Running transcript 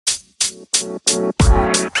Bags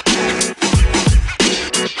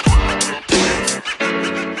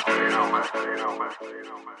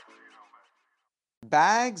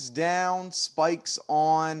down, spikes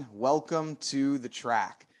on. Welcome to the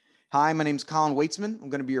track. Hi, my name is Colin Weitzman. I'm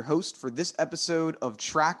going to be your host for this episode of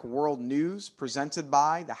Track World News presented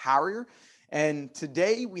by the Harrier. And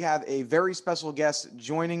today we have a very special guest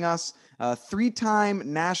joining us, three-time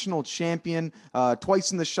national champion,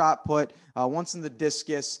 twice in the shot put, once in the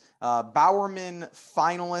discus, Bowerman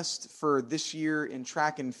finalist for this year in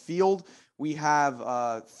track and field. We have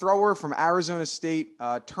a thrower from Arizona State,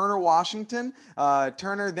 Turner Washington.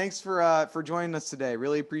 Turner, thanks for joining us today.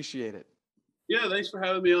 Really appreciate it. Yeah, thanks for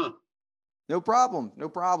having me on. No problem. No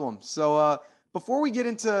problem. So before we get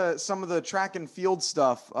into some of the track and field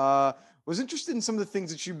stuff, was interested in some of the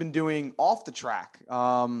things that you've been doing off the track.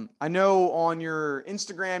 I know on your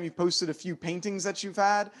Instagram, you posted a few paintings that you've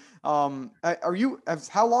had. How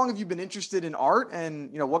long have you been interested in art,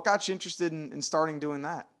 and what got you interested in starting doing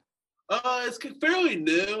that? It's fairly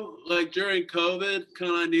new. Like during COVID,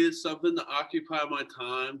 kind of needed something to occupy my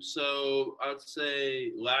time. So I'd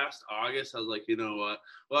say last August, I was like, you know what?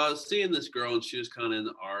 Well, I was seeing this girl and she was kind of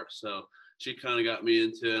into art. So she kind of got me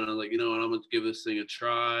into it. And I was like, you know what? I'm going to give this thing a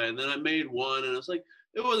try. And then I made one and it was like,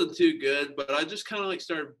 it wasn't too good, but I just kind of like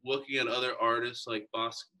started looking at other artists like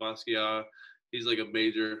Basquiat. He's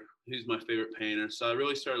my favorite painter. So I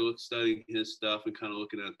really started studying his stuff and kind of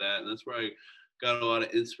looking at that. And that's where I got a lot of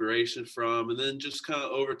inspiration from. And then just kind of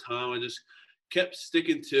over time, I just kept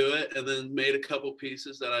sticking to it and then made a couple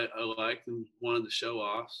pieces that I liked and wanted to show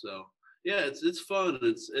off. So yeah, it's fun.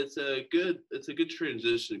 It's a good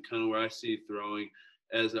transition, kind of where I see throwing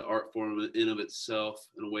as an art form in of itself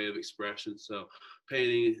and a way of expression. So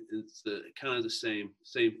painting, it's kind of the same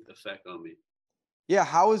effect on me. Yeah.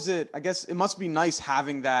 How is it? I guess it must be nice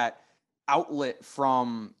having that outlet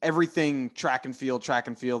from everything track and field,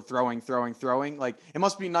 throwing. Like, it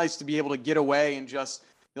must be nice to be able to get away and just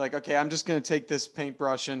be like, okay, I'm just going to take this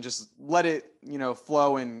paintbrush and just let it,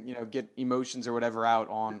 flow and, get emotions or whatever out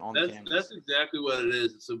on the canvas. That's exactly what it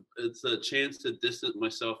is. It's a chance to distance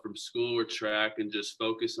myself from school or track and just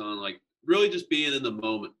focus on like really just being in the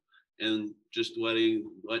moment and just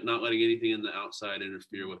not letting anything in the outside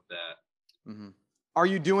interfere with that. Mm-hmm. Are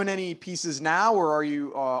you doing any pieces now, or are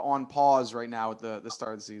you on pause right now at the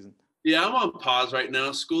start of the season? Yeah, I'm on pause right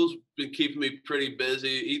now. School's been keeping me pretty busy.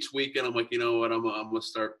 Each weekend, I'm like, you know what, I'm gonna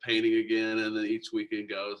start painting again, and then each weekend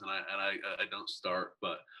goes, and I don't start.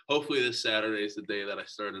 But hopefully, this Saturday is the day that I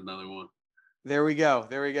start another one. There we go.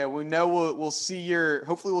 We know we'll see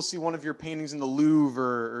hopefully we'll see one of your paintings in the Louvre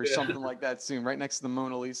or something like that soon, right next to the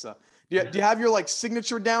Mona Lisa. Do you have your like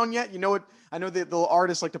signature down yet? You know what? I know that the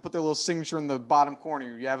artists like to put their little signature in the bottom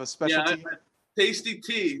corner. You have a specialty? Yeah, Tasty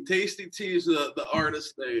T is the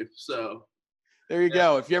artist name. So there you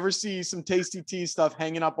go. If you ever see some Tasty T stuff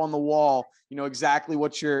hanging up on the wall, you know exactly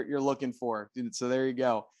what you're looking for. So there you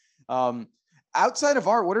go. Outside of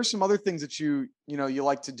art, what are some other things that you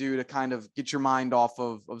like to do to kind of get your mind off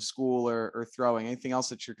of school or throwing? Anything else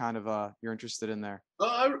that you're kind of you're interested in there?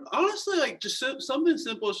 Honestly, like just something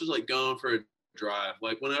simple is just like going for a drive.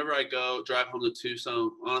 Like whenever I drive home to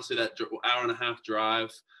Tucson, honestly, that hour and a half drive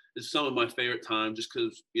is some of my favorite time, just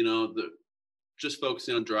because just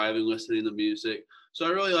focusing on driving, listening to music. So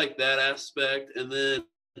I really like that aspect. And then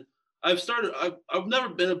I've never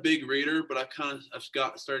been a big reader, but I've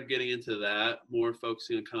started getting into that, more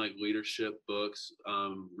focusing on kind of like leadership books,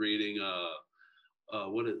 reading I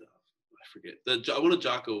forget one of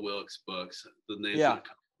Jocko Willick's books. The name's not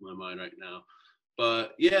coming to my mind right now.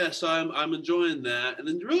 But yeah, so I'm enjoying that, and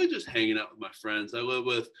then really just hanging out with my friends. I live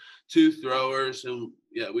with two throwers, and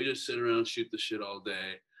yeah, we just sit around and shoot the shit all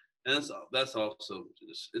day. And that's also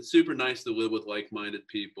it's super nice to live with like-minded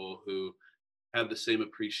people who have the same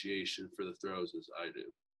appreciation for the throws as I do.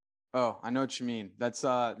 Oh, I know what you mean. That's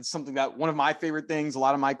something that one of my favorite things. A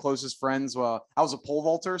lot of my closest friends. Well, I was a pole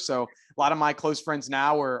vaulter, so a lot of my close friends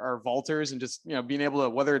now are vaulters, and just being able to,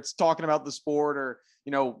 whether it's talking about the sport or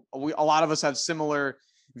a lot of us have similar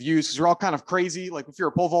views because we're all kind of crazy. Like if you're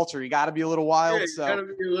a pole vaulter, you got to be a little wild. Yeah, you got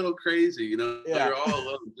to be a little crazy. Yeah. You're all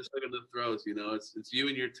alone, just like in the throws. It's you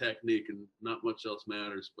and your technique, and not much else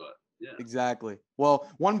matters. But yeah, exactly. Well,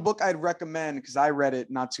 one book I'd recommend, because I read it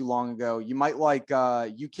not too long ago, you might like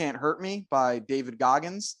 "You Can't Hurt Me" by David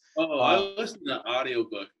Goggins. I listened to the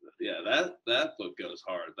audiobook. Yeah, that book goes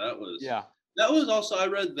hard. That was also I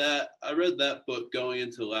read that book going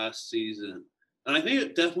into last season, and I think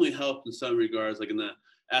it definitely helped in some regards, like in that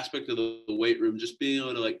aspect of the weight room, just being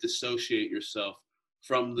able to like dissociate yourself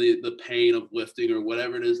from the pain of lifting or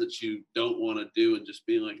whatever it is that you don't want to do, and just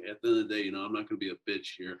being like, at the end of the day, I'm not going to be a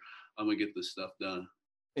bitch here. I'm going to get this stuff done.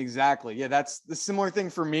 Exactly. Yeah, that's the similar thing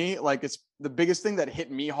for me. Like, it's the biggest thing that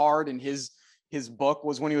hit me hard in his book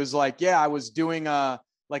was when he was like, yeah, I was doing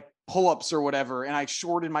like pull-ups or whatever, and I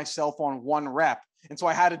shorted myself on 1 rep. And so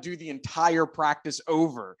I had to do the entire practice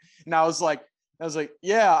over. And I was like,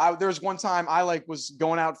 yeah, there was one time I like was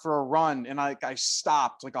going out for a run and I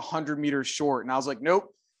stopped like 100 meters short. And I was like,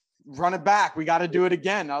 nope, run it back. We got to do it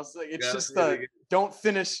again. I was like, it's just don't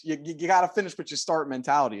finish. You got to finish, but you start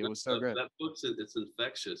mentality. It was so good. That book's it's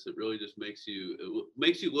infectious. It really just makes you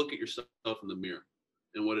look at yourself in the mirror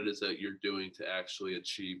and what it is that you're doing to actually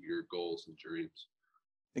achieve your goals and dreams.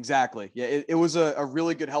 Exactly. Yeah, it was a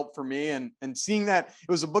really good help for me. And seeing that it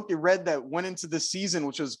was a book you read that went into this season,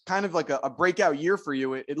 which was kind of like a breakout year for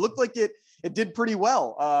you. It looked like it did pretty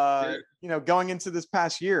well, going into this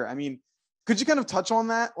past year. I mean, could you kind of touch on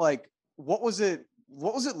that? Like, what was it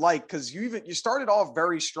like? Because you started off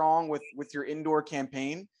very strong with your indoor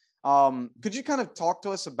campaign. Could you kind of talk to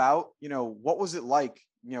us about, what was it like,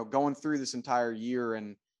 going through this entire year,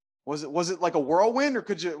 and was it like a whirlwind, or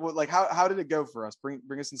could you like how did it go for us?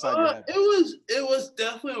 Bring us inside your head. It was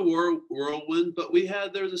definitely a whirlwind, but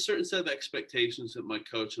there was a certain set of expectations that my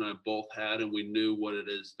coach and I both had, and we knew what it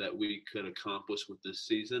is that we could accomplish with this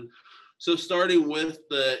season. So starting with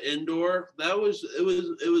the indoor, it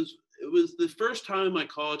was the first time in my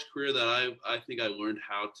college career that I think I learned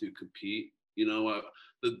how to compete.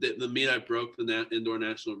 The meet I broke the indoor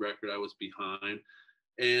national record, I was behind.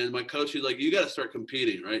 And my coach was like, you got to start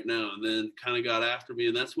competing right now. And then kind of got after me.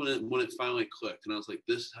 And that's when it finally clicked. And I was like,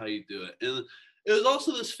 this is how you do it. And it was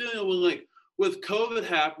also this feeling when, like, with COVID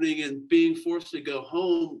happening and being forced to go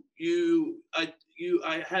home,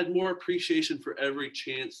 I had more appreciation for every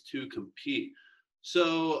chance to compete.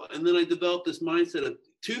 So, and then I developed this mindset of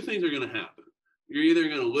 2 things are going to happen. You're either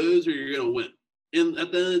going to lose or you're going to win. And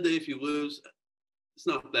at the end of the day, if you lose, it's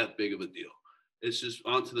not that big of a deal. It's just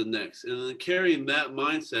on to the next. And then carrying that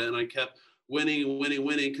mindset, and I kept winning.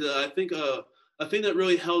 Because I think a thing that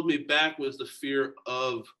really held me back was the fear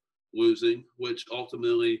of losing, which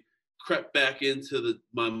ultimately crept back into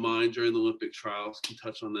my mind during the Olympic trials. Can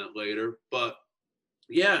touch on that later. But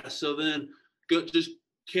yeah, so then just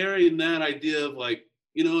carrying that idea of like,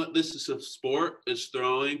 this is a sport, it's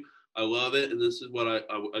throwing. I love it. And this is what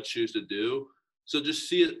I choose to do. So just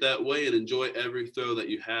see it that way and enjoy every throw that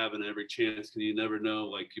you have and every chance, because you never know,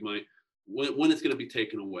 like, you might when it's going to be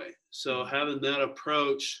taken away. So having that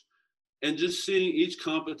approach and just seeing each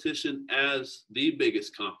competition as the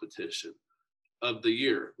biggest competition of the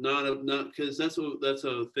year, not because that's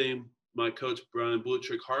a thing my coach Brian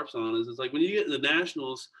Blutrick harps on is it's like when you get in the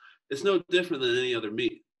nationals, it's no different than any other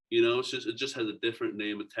meet. It just has a different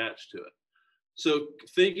name attached to it. So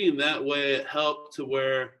thinking that way, it helped to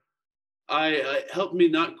where I helped me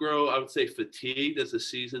not grow, I would say, fatigued as the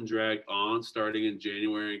season dragged on, starting in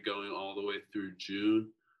January and going all the way through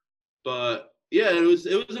June. But yeah, it was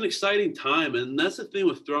an exciting time, and that's the thing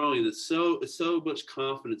with throwing. It's so much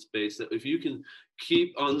confidence based that if you can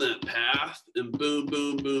keep on that path and boom,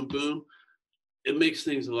 boom, boom, boom, it makes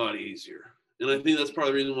things a lot easier. And I think that's part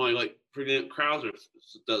of the reason why, like, for example, Krauser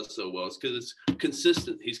does so well. It's because it's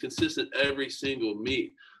consistent. He's consistent every single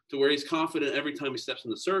meet to where he's confident every time he steps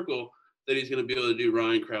in the circle that he's going to be able to do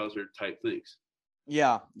Ryan Krauser type things.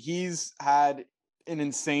 Yeah, he's had an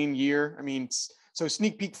insane year. I mean, so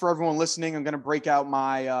sneak peek for everyone listening, I'm going to break out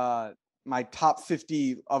my my top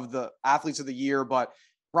 50 of the athletes of the year, but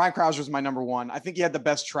Ryan Krauser is my number 1. I think he had the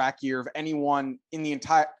best track year of anyone in the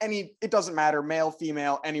entire, it doesn't matter, male,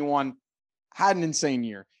 female, anyone, had an insane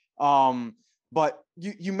year. But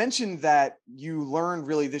you mentioned that you learned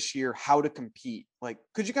really this year how to compete. Like,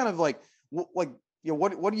 could you kind of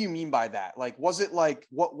what do you mean by that? Like, was it like,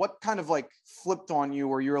 what kind of like flipped on you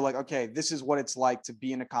where you were like, okay, this is what it's like to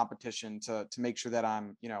be in a competition to make sure that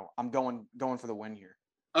I'm going for the win here?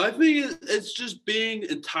 I think it's just being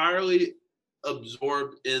entirely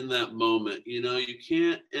absorbed in that moment. You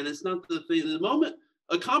can't, and it's not the thing, the moment,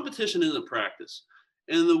 a competition is a practice.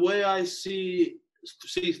 And the way I see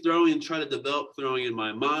throwing and try to develop throwing in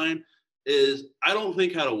my mind is I don't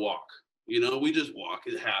think how to walk. We just walk,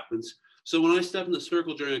 it happens. So when I step in the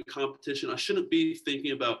circle during a competition, I shouldn't be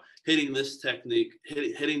thinking about hitting this technique,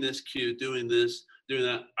 hitting this cue, doing this, doing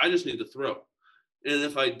that. I just need to throw. And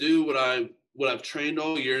if I do what I've trained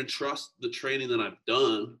all year and trust the training that I've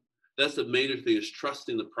done, that's the major thing, is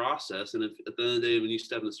trusting the process. And if at the end of the day, when you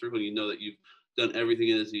step in the circle, you know that you've done everything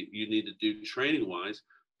it is you need to do training wise,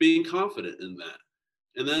 being confident in that.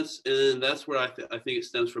 And that's where I think it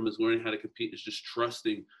stems from, is learning how to compete, is just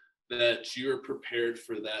trusting that you're prepared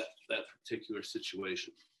for that particular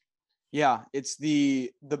situation. Yeah, it's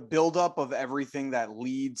the buildup of everything that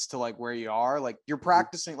leads to like where you are. Like you're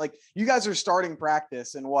practicing, like you guys are starting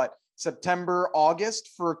practice in what, September, August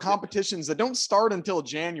for competitions that don't start until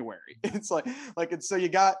January. It's it's so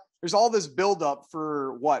there's all this buildup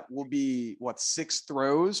for what will be 6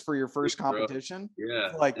 throws for your first competition.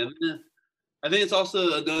 Yeah, Like, and then I think it's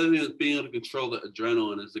also another thing is being able to control the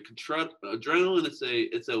adrenaline. Is the adrenaline?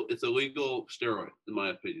 It's a legal steroid in my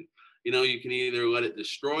opinion. You know, you can either let it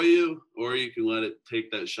destroy you or you can let it take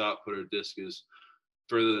that shot put or discus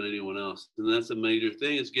further than anyone else. And that's a major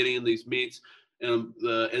thing is getting in these meets and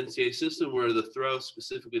the NCAA system where the throw,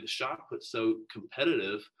 specifically the shot put's so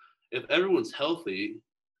competitive. If everyone's healthy,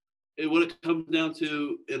 what it comes down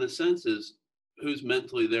to, in a sense, is who's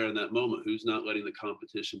mentally there in that moment, who's not letting the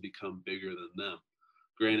competition become bigger than them.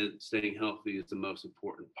 Granted, staying healthy is the most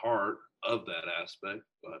important part of that aspect,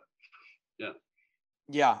 but yeah.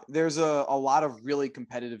 Yeah, there's a lot of really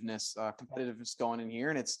competitiveness going in here,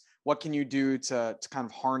 and it's what can you do to kind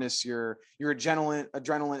of harness your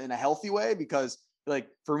adrenaline in a healthy way? Because like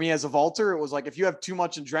for me as a vaulter, it was like if you have too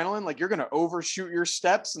much adrenaline, like you're going to overshoot your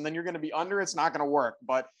steps and then you're going to be under. It's not going to work.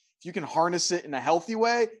 But if you can harness it in a healthy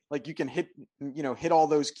way, like you can hit all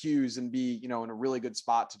those cues and be in a really good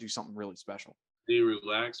spot to do something really special. Be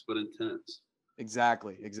relaxed but intense.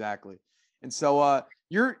 Exactly. And so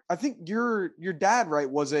I think your dad, right,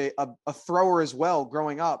 was a thrower as well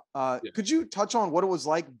growing up. Yeah. Could you touch on what it was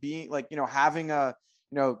like being like, having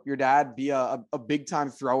your dad be a big time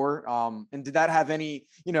thrower? And did that have any,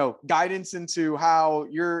 guidance into how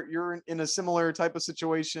you're in a similar type of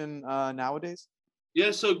situation nowadays? Yeah.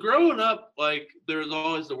 So growing up, like there was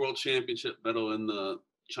always the world championship medal in the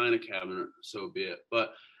China cabinet, so be it.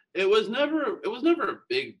 But it was never a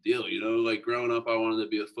big deal, like growing up, I wanted to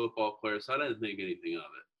be a football player. So I didn't think anything of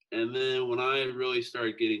it. And then when I really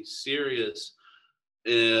started getting serious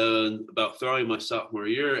and about throwing my sophomore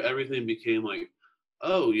year, everything became like,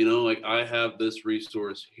 oh, like I have this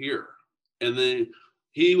resource here. And then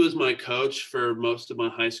he was my coach for most of my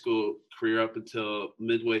high school career up until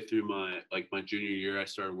midway through my junior year. I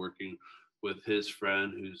started working with his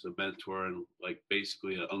friend who's a mentor and like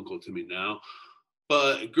basically an uncle to me now.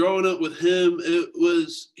 But growing up with him, it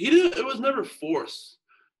was never forced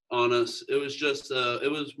on us. It was just it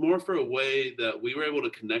was more for a way that we were able to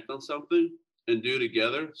connect on something and do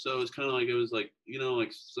together. So it was kind of like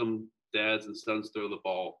like some dads and sons throw the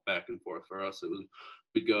ball back and forth. For us, it was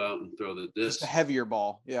we'd go out and throw the disc. Just a heavier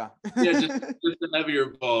ball, yeah. Yeah, just a heavier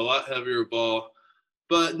ball, a lot heavier ball.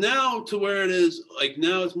 But now to where it is, like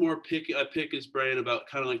now it's more I pick his brain about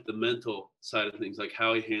kind of like the mental side of things, like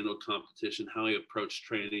how he handled competition, how he approached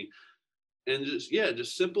training, and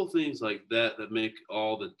just simple things like that make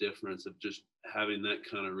all the difference of just having that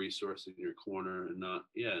kind of resource in your corner and not,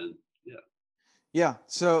 Yeah.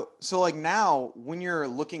 So like now when you're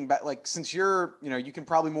looking back, like since you're, you can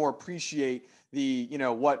probably more appreciate the,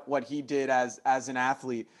 what he did as an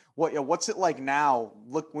athlete. What's it like now?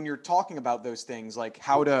 Look, when you're talking about those things, like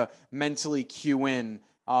how to mentally cue in,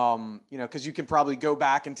 because you can probably go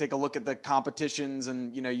back and take a look at the competitions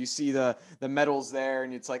and, you see the medals there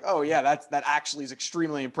and it's like, oh yeah, that actually is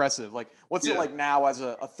extremely impressive. Like what's it like now as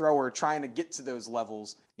a thrower trying to get to those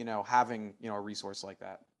levels, having, a resource like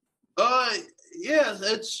that? Yeah,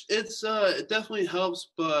 it definitely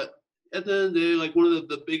helps, but at the end of the day, like one of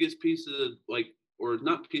the biggest pieces of or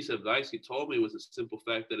not piece of advice he told me was a simple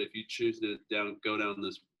fact that if you choose to go down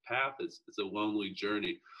this path, it's a lonely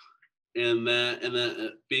journey, and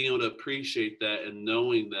that being able to appreciate that and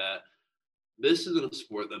knowing that this isn't a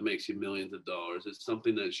sport that makes you millions of dollars. It's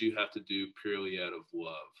something that you have to do purely out of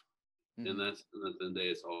love, and at the end of the day,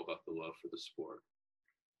 it's all about the love for the sport.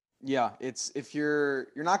 Yeah, it's if you're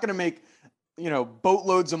not going to make,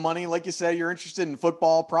 boatloads of money, like you said, you're interested in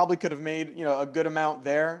football, probably could have made, a good amount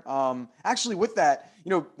there. Actually with that,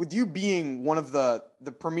 with you being one of the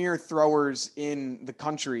premier throwers in the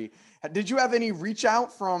country, did you have any reach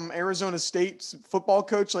out from Arizona State's football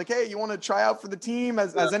coach? Like, hey, you want to try out for the team?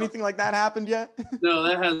 Has anything like that happened yet? No,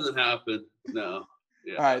 that hasn't happened. No.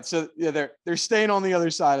 Yeah. All right. So yeah, they're staying on the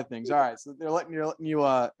other side of things. All right. So they're letting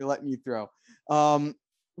you throw.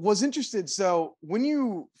 Was interested. So when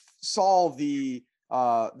you saw the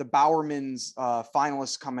Bowerman's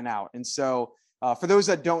finalists coming out, and so for those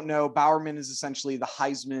that don't know, Bowerman is essentially the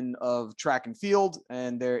Heisman of track and field,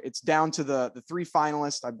 and it's down to the 3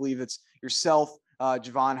 finalists. I believe it's yourself,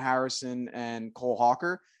 Javon Harrison, and Cole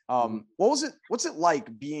Hawker. What's it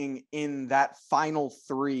like being in that final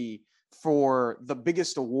 3 for the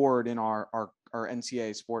biggest award in our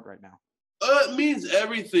NCAA sport right now? It means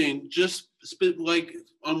everything. Just like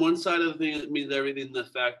on one side of the thing, it means everything. The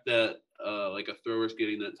fact that like a thrower is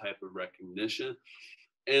getting that type of recognition,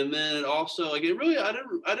 and then it also like it really, I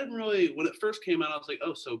didn't really when it first came out, I was like,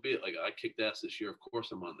 oh, so be it. Like I kicked ass this year, of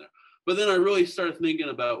course I'm on there. But then I really started thinking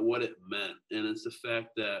about what it meant, and it's the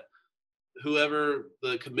fact that whoever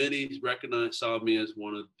the committee recognized saw me as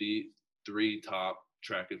one of the 3 top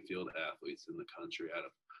track and field athletes in the country out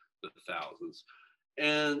of the thousands.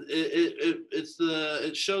 And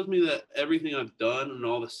it shows me that everything I've done and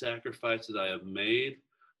all the sacrifices I have made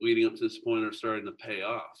leading up to this point are starting to pay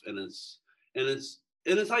off. And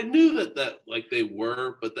I knew that like they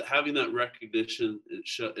were, but that having that recognition,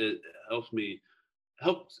 it helps me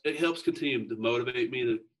it helps continue to motivate me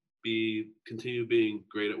to continue being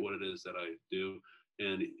great at what it is that I do,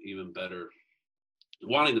 and even better,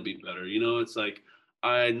 wanting to be better. It's like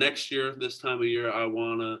next year, this time of year, I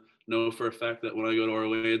want to know for a fact that when I go to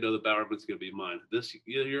Orlando, the Bowerman's going to be mine. This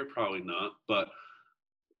year, probably not, but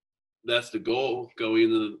that's the goal going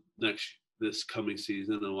into this coming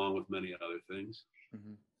season, along with many other things.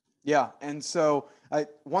 Mm-hmm. Yeah, and so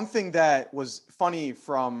one thing that was funny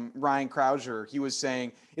from Ryan Crouser, he was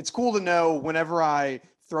saying, it's cool to know whenever I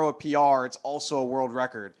throw a PR, it's also a world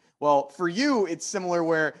record. Well, for you, it's similar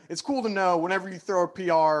where it's cool to know whenever you throw a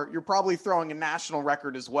PR, you're probably throwing a national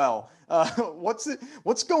record as well.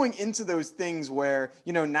 What's going into those things where,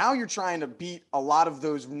 now you're trying to beat a lot of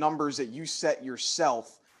those numbers that you set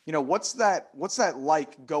yourself? What's that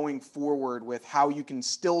like going forward with how you can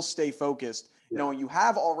still stay focused? You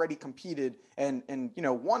have already competed and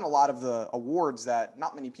won a lot of the awards that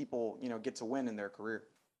not many people, get to win in their career.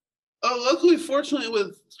 Oh, luckily, fortunately,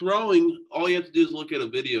 with throwing, all you have to do is look at a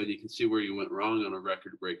video and you can see where you went wrong on a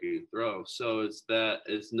record-breaking throw. So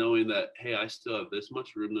it's knowing that, hey, I still have this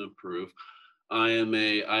much room to improve. I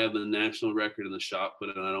have the national record in the shot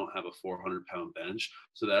put, and I don't have a 400-pound bench.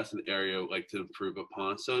 So that's an area I would like to improve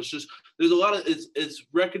upon. So it's just, there's a lot of, it's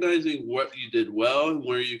recognizing what you did well and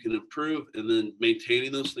where you can improve, and then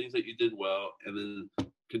maintaining those things that you did well, and then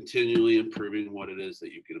continually improving what it is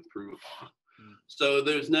that you can improve upon. So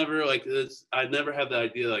there's never like this. I never have the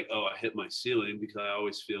idea like, oh, I hit my ceiling, because I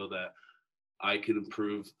always feel that I can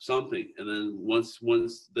improve something. And then once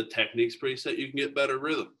the technique's pretty set, you can get better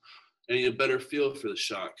rhythm and you get better feel for the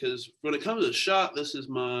shot. Because when it comes to the shot, this is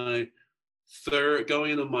my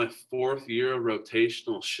going into my 4th year of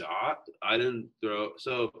rotational shot. I didn't throw.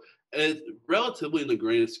 So relatively in the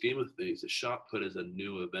grand scheme of things, the shot put is a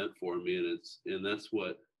new event for me. And that's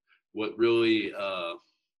what really,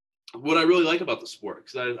 what I really like about the sport,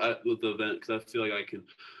 because with the event, because I feel like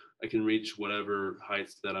I can reach whatever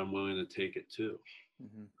heights that I'm willing to take it to.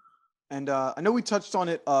 Mm-hmm. And I know we touched on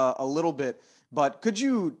it a little bit, but could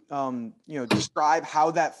you describe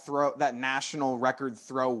how that national record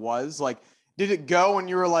throw was? Like, did it go and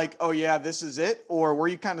you were like, oh yeah, this is it, or were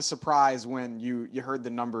you kind of surprised when you heard the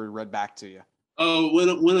number read back to you? Oh, when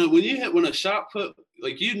a shot put,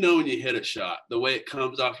 like, when you hit a shot, the way it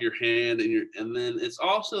comes off your hand, and then it's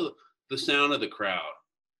also the sound of the crowd.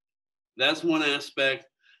 That's one aspect.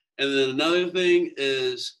 And then another thing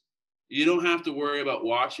is you don't have to worry about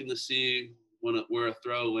watching to see where a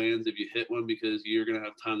throw lands if you hit one, because you're going to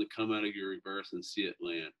have time to come out of your reverse and see it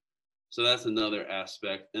land. So that's another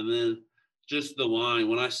aspect. And then just the line,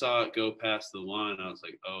 when I saw it go past the line, I was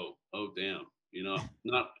like, oh damn.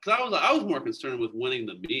 Not because I was more concerned with winning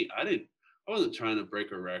the meet. I wasn't trying to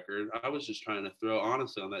break a record. I was just trying to throw.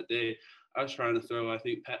 Honestly, on that day, I was trying to throw, I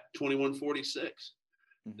think, 21:46.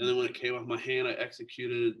 Mm-hmm. And then when it came off my hand, I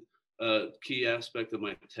executed a key aspect of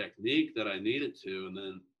my technique that I needed to, and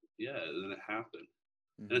then it happened.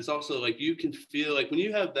 Mm-hmm. And it's also like you can feel, like when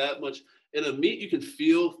you have that much in a meet, you can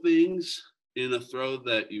feel things in a throw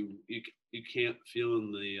that you can't feel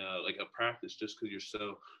in the like a practice, just because you're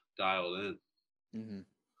so dialed in. Mm-hmm.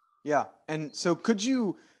 Yeah. And so could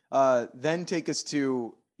you then take us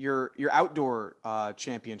to your outdoor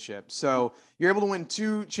championship? So you're able to win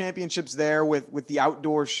 2 championships there with the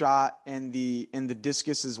outdoor shot and the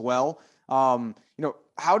discus as well. How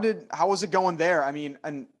was it going there? I mean,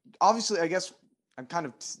 and obviously, I guess I'm kind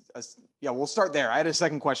of we'll start there. I had a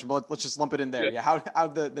second question, but let's just lump it in there. Yeah. How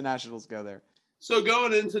did the nationals go there? So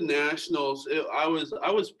going into nationals, I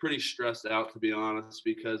was pretty stressed out, to be honest,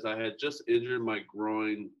 because I had just injured my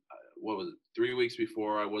groin. What was it? 3 weeks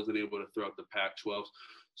before, I wasn't able to throw out the Pac-12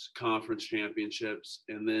 conference championships,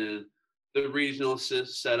 and then the regional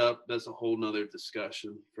setup. That's a whole nother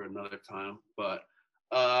discussion for another time. But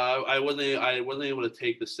I wasn't able to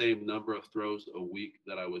take the same number of throws a week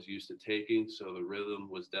that I was used to taking, so the rhythm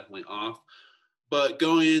was definitely off. but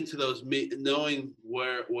going into those knowing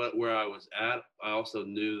where I was at, I also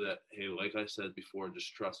knew that, hey, like I said before,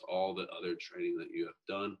 just trust all the other training that you have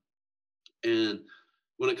done. And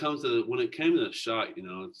when it came to the shot,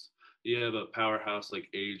 you have a powerhouse like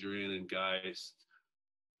Adrian and guys,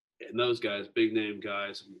 and those guys, big name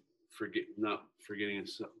guys, not forgetting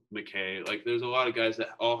McKay. Like there's a lot of guys that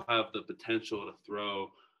all have the potential to throw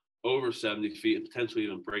over 70 feet and potentially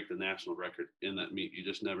even break the national record in that meet. You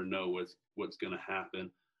just never know what's going to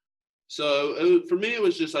happen. So for me, it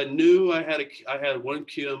was just I knew I had one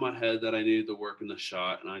cue in my head that I needed to work in the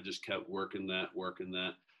shot, and I just kept working that. And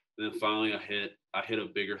then finally, I hit a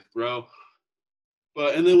bigger throw.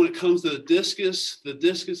 And then when it comes to the discus,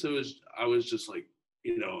 I was just like,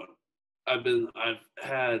 I've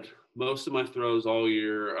had most of my throws all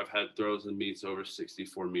year. I've had throws in meets over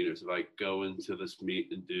 64 meters. If I go into this meet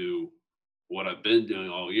and do what I've been doing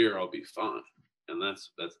all year, I'll be fine. And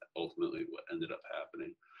that's ultimately what ended up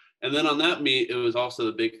happening. And then on that meet, it was also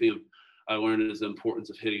the big thing I learned is the importance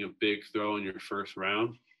of hitting a big throw in your first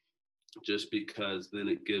round, just because then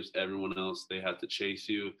it gives everyone else, they have to chase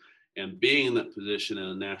you. And being in that position in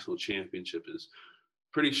a national championship is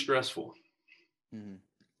pretty stressful. Mm-hmm.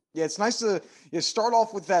 Yeah, it's nice to start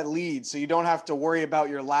off with that lead so you don't have to worry about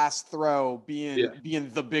your last throw being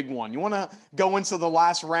the big one. You want to go into the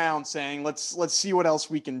last round saying, let's see what else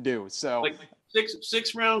we can do. So like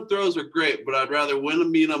six round throws are great, but I'd rather win a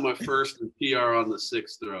meet on my first and PR on the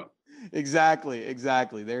sixth throw. Exactly.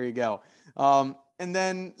 There you go. And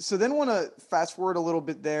then want to fast forward a little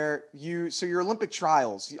bit there. So your Olympic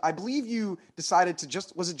trials, I believe you decided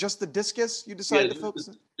to was it just the discus you decided to focus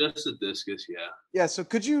on? Just the discus, yeah. Yeah. So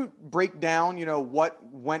could you break down, what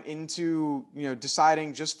went into,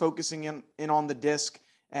 deciding just focusing in on the disc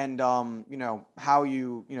and, how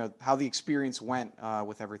how the experience went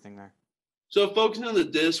with everything there? So focusing on the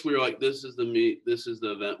disc, we were like, this is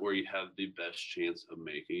the event where you have the best chance of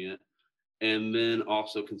making it. And then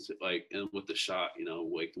also and with the shot,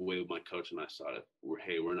 like the way my coach and I saw it,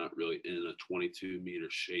 we're not really in a 22 meter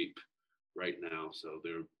shape right now. So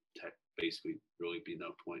there basically really be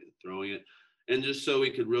no point in throwing it. And just so we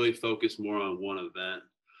could really focus more on one event,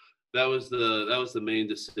 that was the main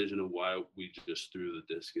decision of why we just threw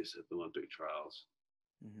the discus at the Olympic trials.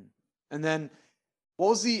 Mm-hmm. And then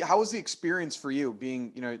how was the experience for you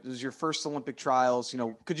being, it was your first Olympic trials,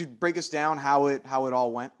 could you break us down how it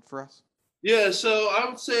all went for us? Yeah, so I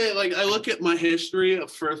would say, like, I look at my history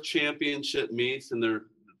of first championship meets, and they're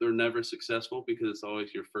never successful because it's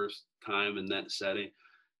always your first time in that setting.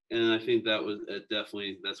 And I think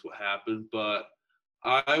that's what happened. But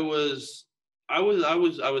I was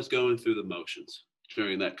going through the motions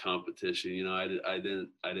during that competition. I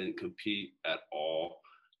didn't compete at all,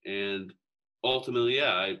 and ultimately,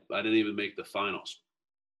 yeah, I didn't even make the finals.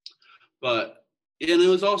 And it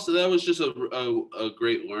was also, that was just a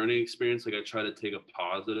great learning experience. Like I try to take a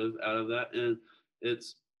positive out of that. And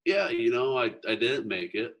it's, I didn't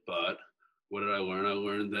make it, but what did I learn? I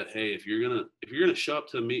learned that, hey, if you're going to show up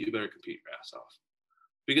to a meet, you better compete your ass off.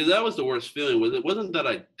 Because that was the worst feeling. It wasn't that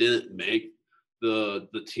I didn't make the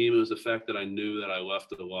team. It was the fact that I knew that I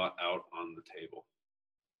left a lot out on the table.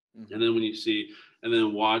 Mm-hmm. And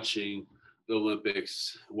then watching the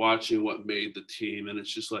Olympics, watching what made the team. And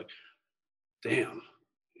it's just like, damn,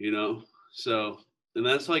 so, and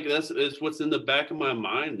it's what's in the back of my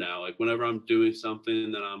mind now. Like whenever I'm doing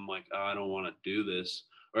something that I'm like, I don't want to do this,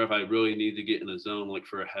 or if I really need to get in a zone, like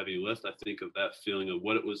for a heavy lift, I think of that feeling of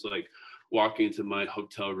what it was like walking into my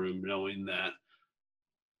hotel room, knowing that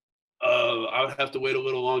I would have to wait a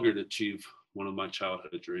little longer to achieve one of my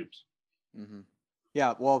childhood dreams. Mm-hmm.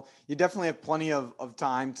 Yeah, well, you definitely have plenty of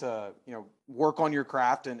time to, work on your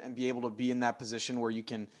craft and be able to be in that position where you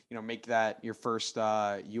can, make that your first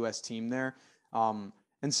U.S. team there. And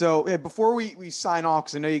so before we sign off,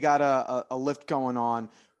 because I know you got a lift going on,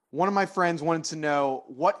 one of my friends wanted to know,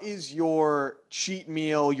 what is your cheat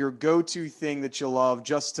meal, your go-to thing that you love,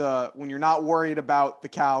 just to, when you're not worried about the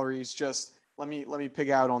calories, just let me pig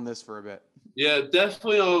out on this for a bit. Yeah,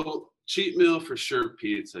 definitely. Cheat meal for sure,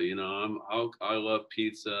 pizza. I love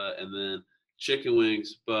pizza, and then chicken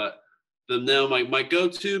wings. But my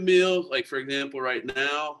go-to meal, like for example, right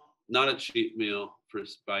now, not a cheat meal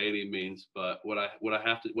by any means, but what I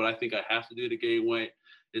think I have to do to gain weight,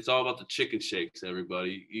 it's all about the chicken shakes.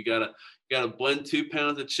 Everybody, you gotta blend 2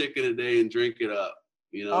 pounds of chicken a day and drink it up.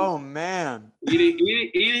 Oh man,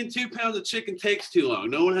 eating 2 pounds of chicken takes too long.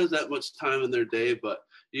 No one has that much time in their day, but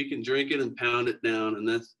you can drink it and pound it down, and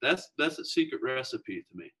that's a secret recipe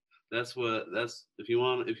to me. That's if you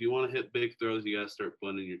want to hit big throws, you gotta start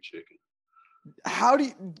blending your chicken. How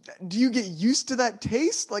do you get used to that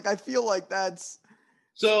taste? Like I feel like that's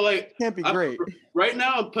So like, Can't be great. Right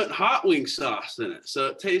now I'm putting hot wing sauce in it, so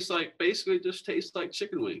it tastes like just tastes like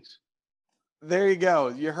chicken wings. There you go.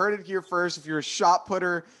 You heard it here first. If you're a shot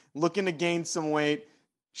putter looking to gain some weight,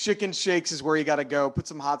 Chicken Shakes is where you got to go. Put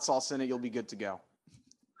some hot sauce in it. You'll be good to go.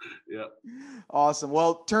 Yeah. Awesome.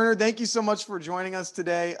 Well, Turner, thank you so much for joining us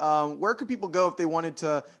today. Where could people go if they wanted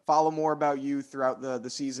to follow more about you throughout the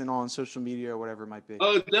season on social media or whatever it might be?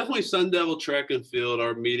 Oh, definitely Sun Devil Track and Field.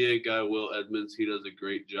 Our media guy, Will Edmonds, he does a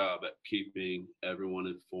great job at keeping everyone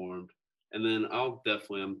informed. And then I'm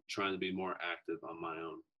trying to be more active on my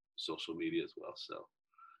own social media as well. So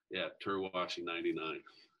yeah, Turwashing 99.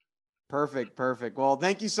 Perfect. Well,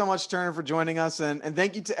 thank you so much, Turner, for joining us. And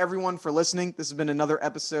thank you to everyone for listening. This has been another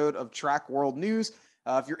episode of Track World News.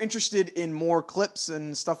 If you're interested in more clips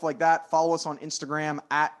and stuff like that, follow us on Instagram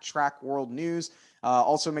at Track World News.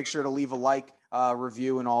 Also, make sure to leave a like,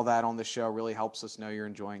 review, and all that on the show. Really helps us know you're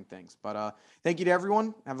enjoying things. But thank you to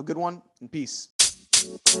everyone. Have a good one, and peace.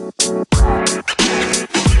 You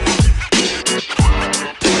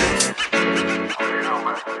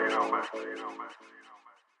know, man.